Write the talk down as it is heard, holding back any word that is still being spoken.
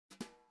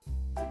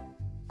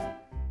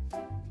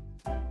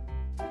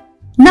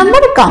Number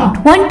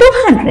count 1 to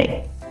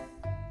 100.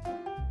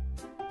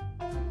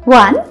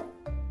 1,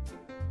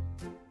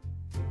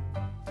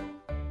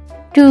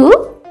 2,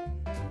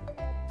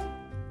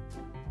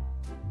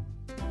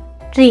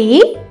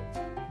 3,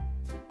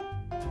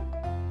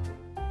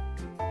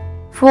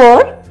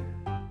 4,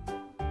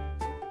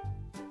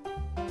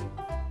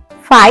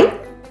 5,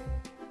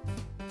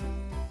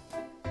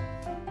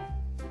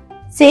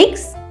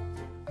 6,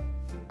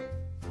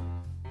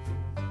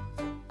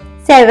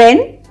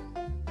 7,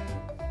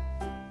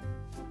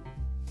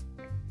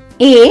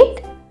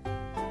 8,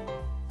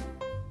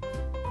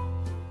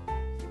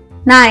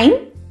 9,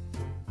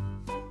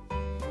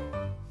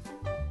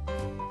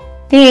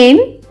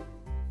 10,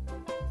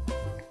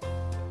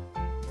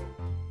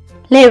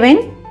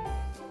 11,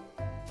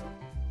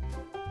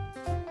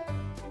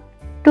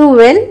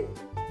 12,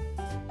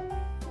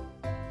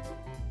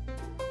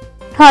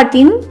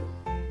 13,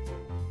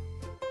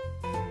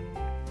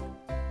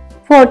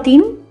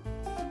 14,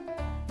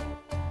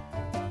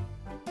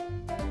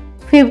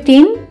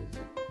 15,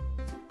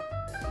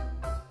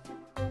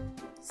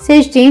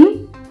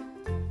 16,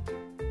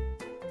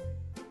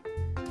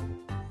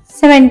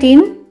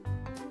 17,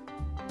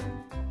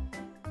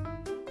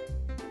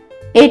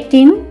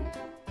 18,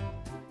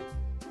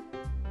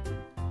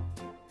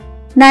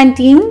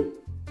 19,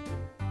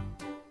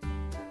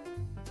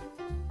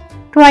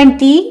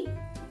 20,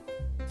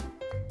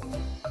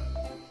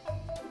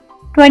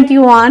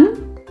 21,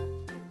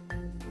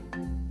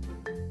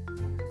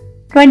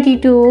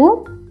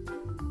 22,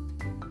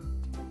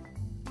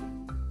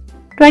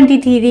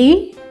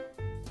 23,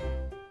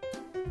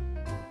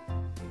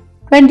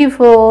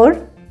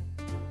 24,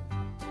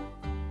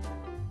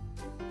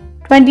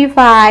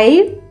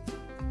 25,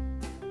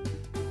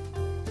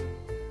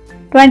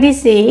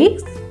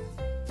 26,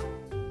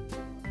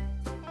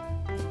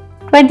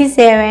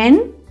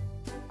 27,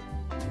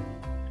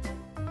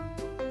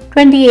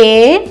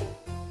 28,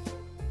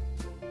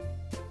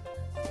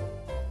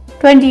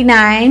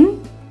 29,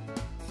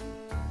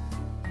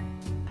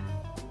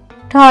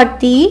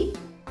 30,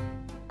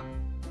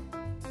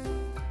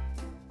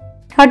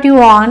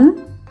 31,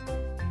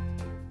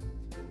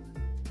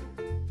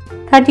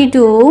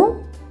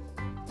 32,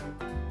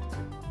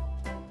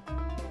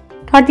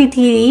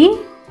 33,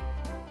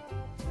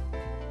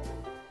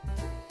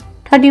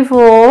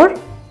 34,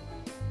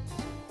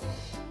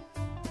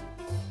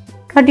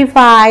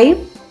 35,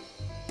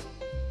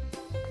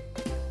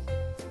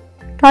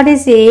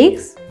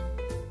 36,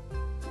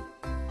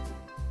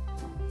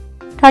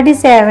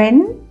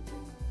 37,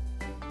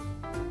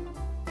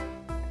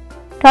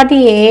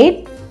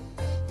 38,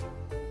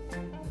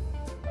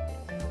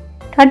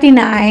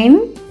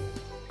 39,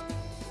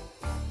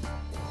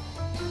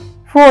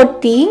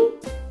 40,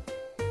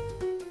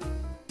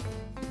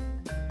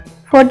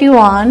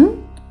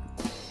 41,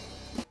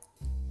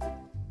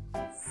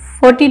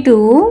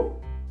 42,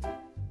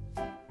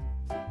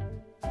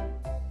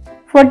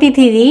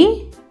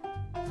 43,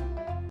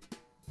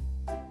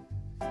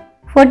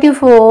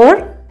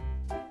 44,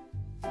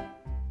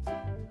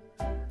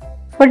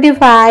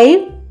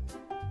 45,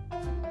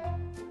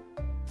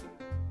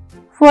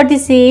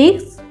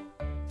 46,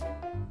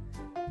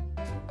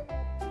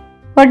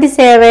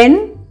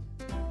 47,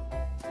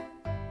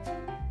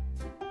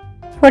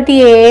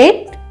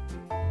 48,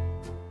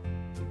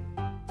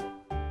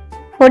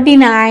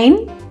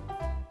 49,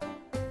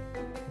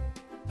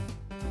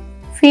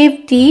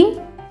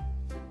 50,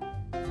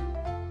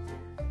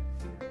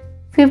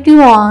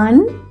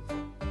 51,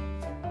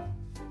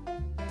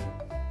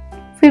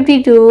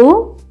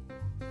 52,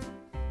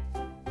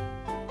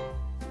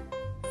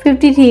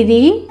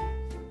 53,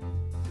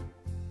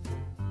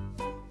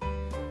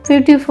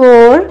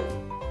 54,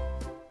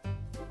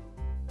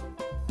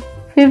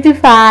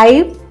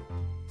 55,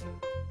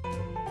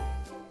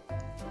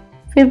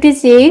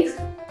 56,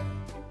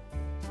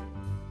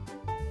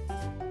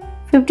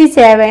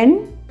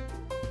 57,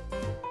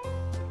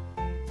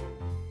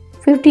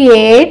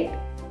 58,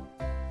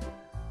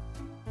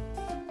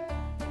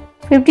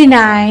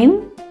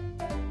 59,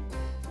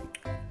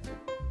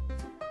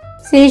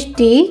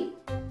 60,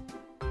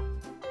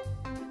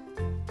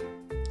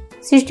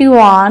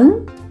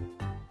 61,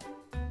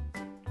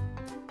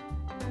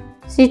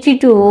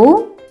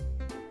 62,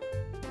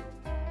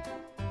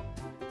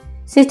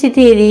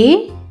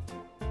 63,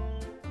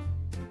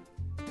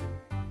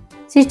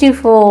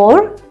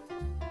 64,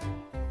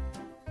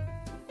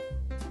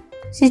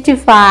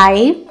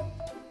 65,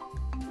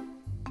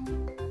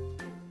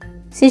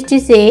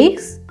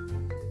 66,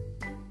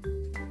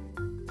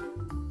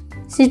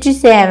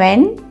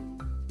 67,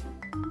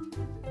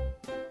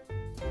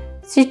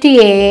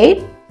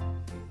 68,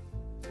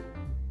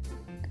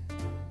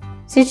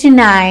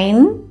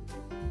 69,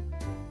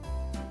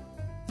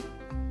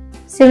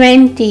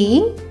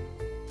 70,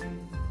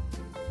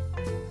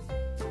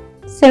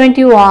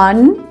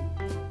 71,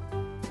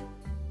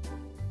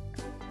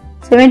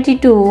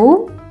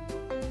 72,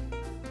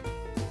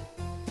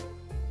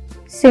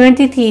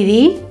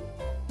 73,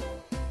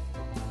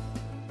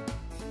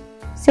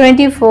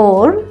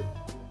 74,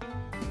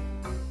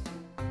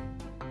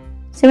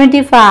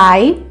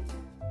 75,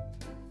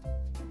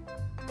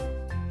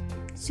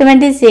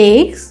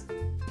 76,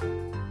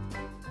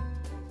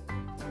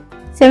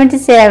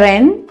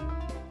 77,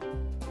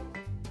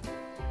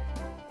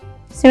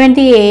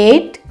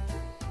 78,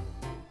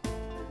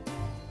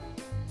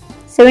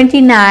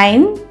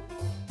 79,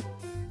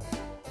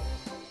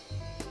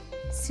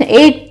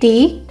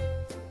 80,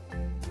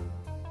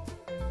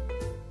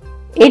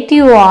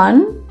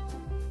 81,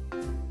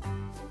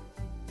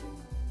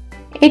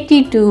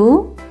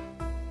 82,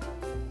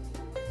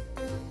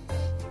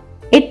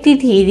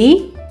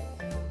 83,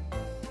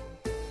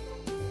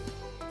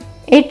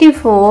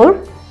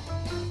 84,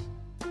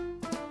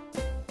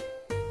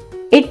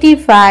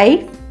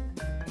 85,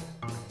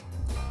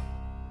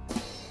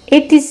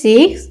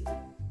 86,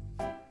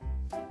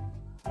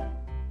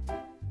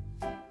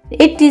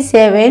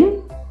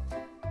 87,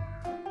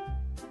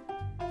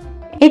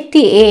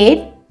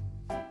 88,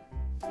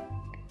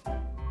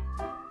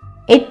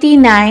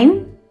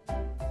 89,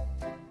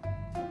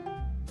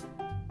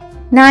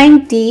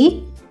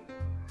 90,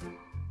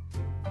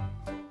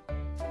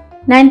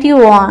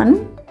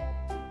 91,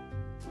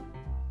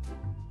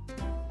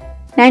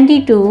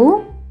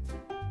 92,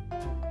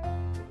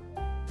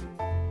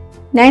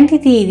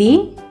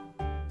 93,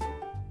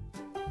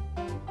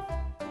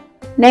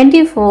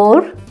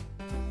 94,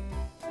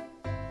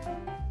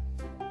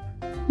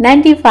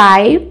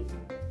 95,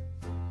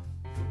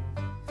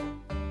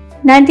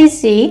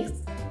 96,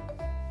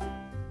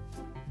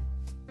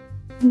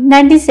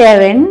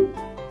 97,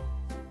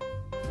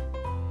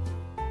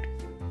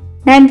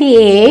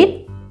 98,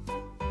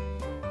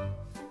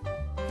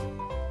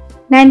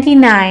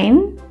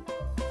 99,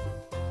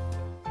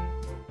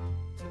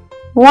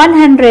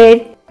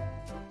 100।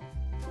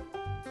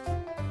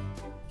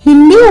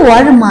 Hindi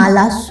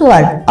वर्णमाला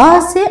स्वर अ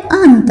से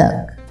अन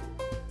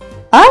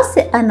तक। अ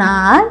से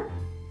अनार,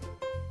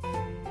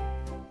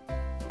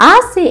 आ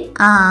से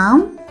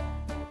आम,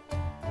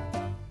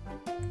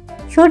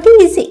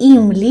 छोटी सी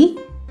इमली,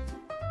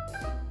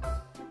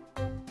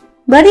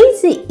 बड़ी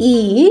सी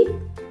ईख,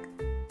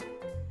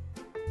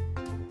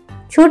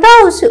 छोटा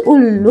उस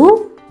उल्लू,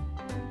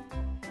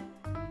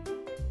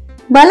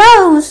 बड़ा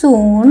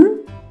उसून,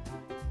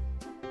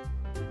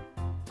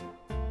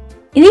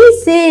 री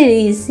से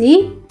ऋषि,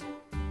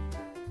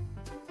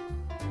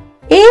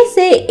 ए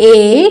से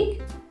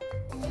एक,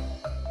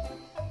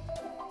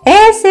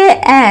 ए से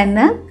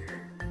ऐनक,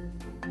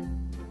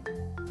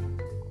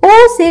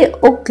 ओ से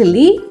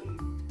उकली,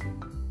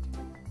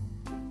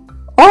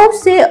 ओ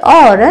से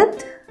औरत,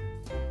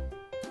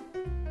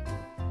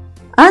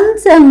 अन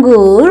से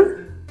अंगूर,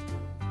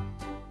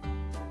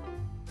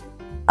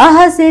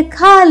 अह से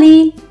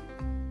खाली।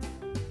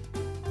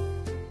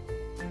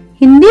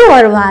 हिंदी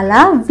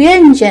वर्णमाला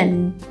व्यंजन।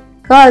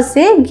 क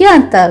से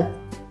ज्ञातक,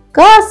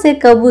 क से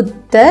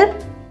कबूतर,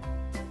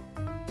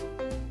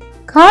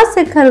 ख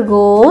से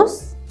खरगोश,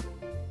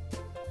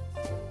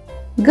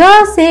 ग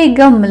से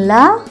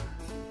गमला,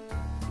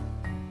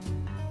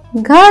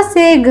 घ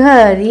से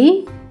घड़ी,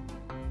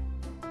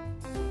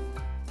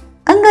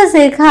 अंग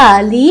से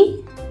खाली,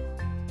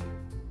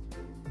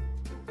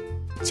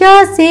 च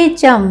से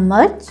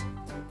चम्मच,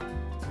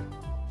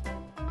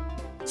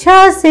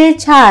 छ से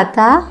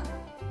छाता,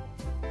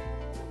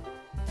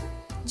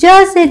 ज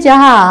से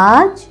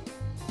जहाज,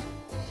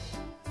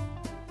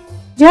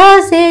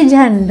 झ से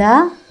झंडा,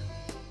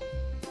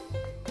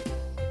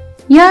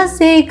 य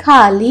से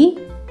खाली,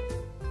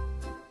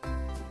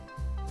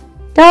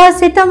 ट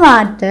से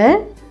टमाटर,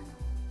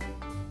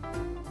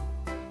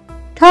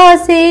 ठ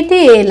से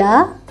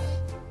ठेला,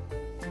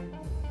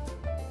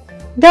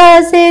 ड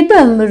से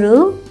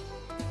डमरू,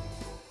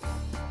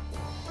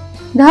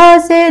 ध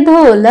से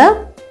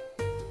ढोलक,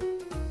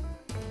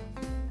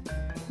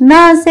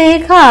 न से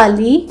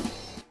खाली,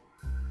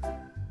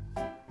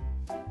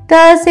 त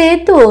से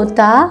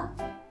तोता,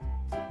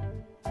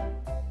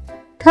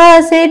 ठ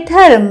से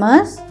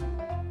थर्मस,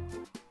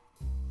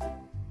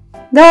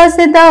 ध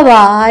से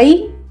दवाई,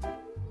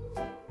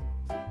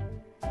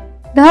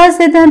 ध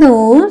से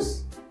धनुष,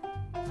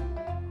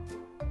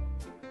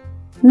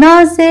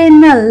 न से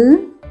नल,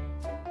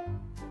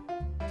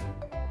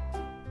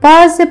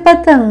 प से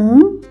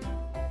पतंग,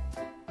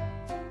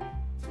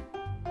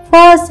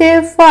 फ से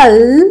फल,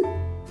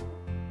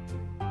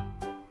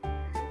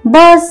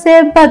 ब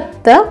से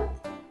बत्तख,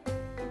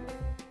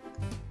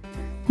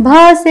 भ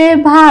से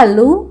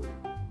भालू,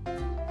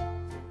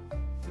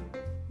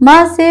 म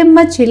से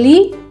मछली,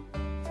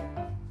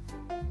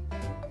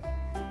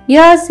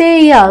 य से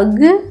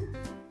यज्ञ,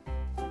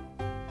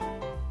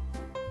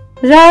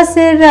 र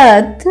से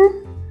रथ,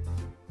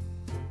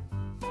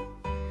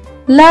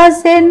 ल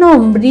से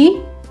लोमड़ी,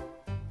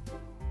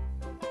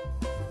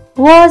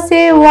 व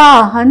से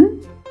वाहन,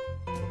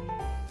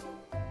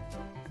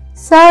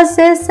 स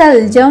से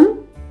सलजम,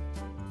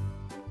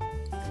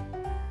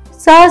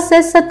 स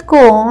से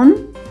षटकोण,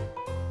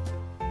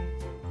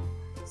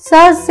 स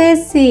से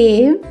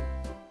सेब,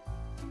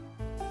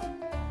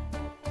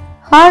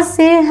 ह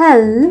से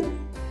हल,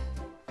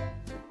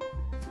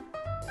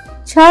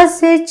 छ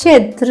से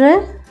चित्र,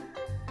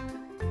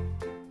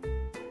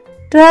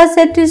 ट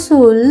से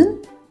त्रिशूल,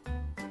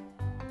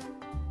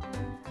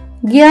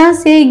 ज्ञ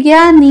से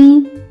ज्ञानी।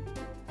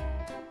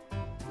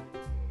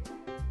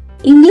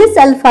 English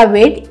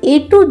alphabet A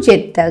to Z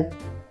तक।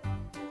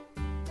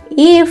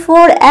 A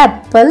for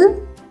apple,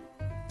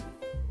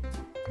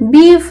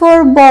 B for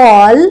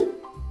ball,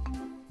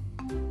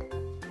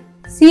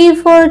 C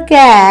for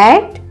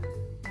cat,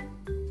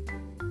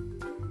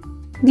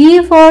 D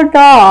for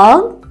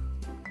dog,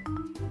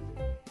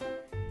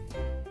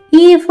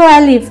 E for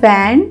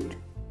elephant,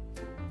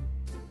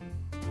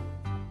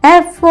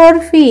 F for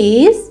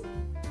fish,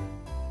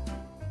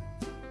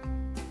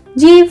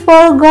 G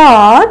for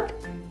goat,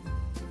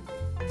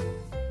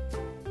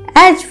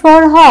 H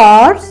for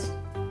horse,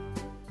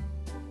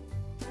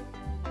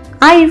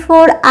 I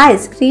for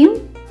ice cream,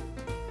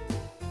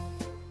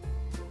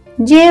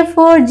 J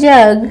for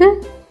jug,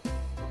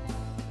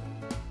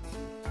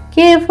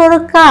 K for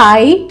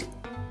kite,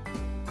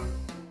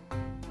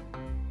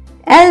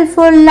 L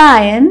for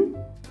lion,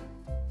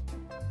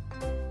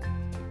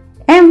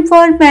 M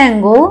for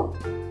mango,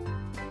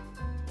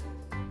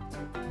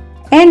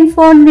 N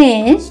for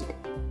nest,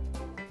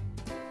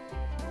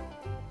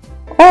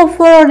 O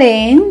for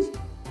orange,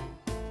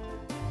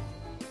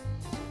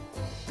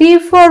 P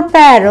for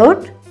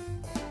parrot,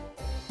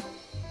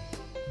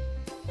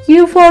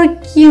 Q for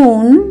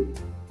queen,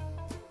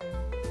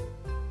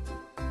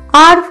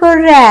 R for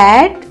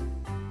rat,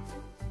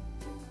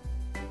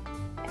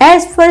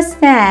 S for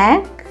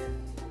snack,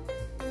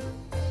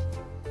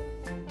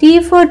 T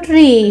for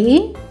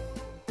tree,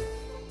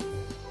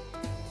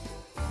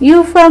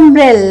 U for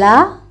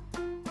umbrella,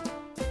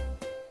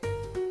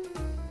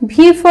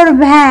 V for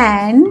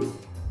van,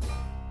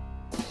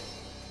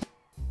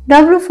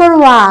 W for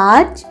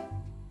watch,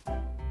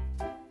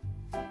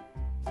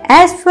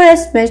 S for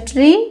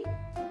symmetry,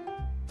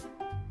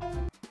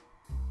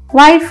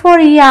 Y for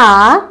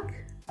yak,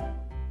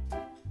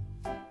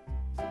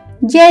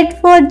 Z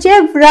for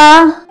zebra।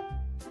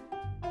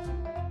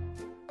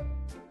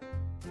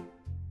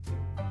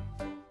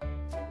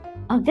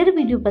 अगर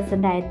video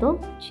पसंद आए तो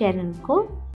channel को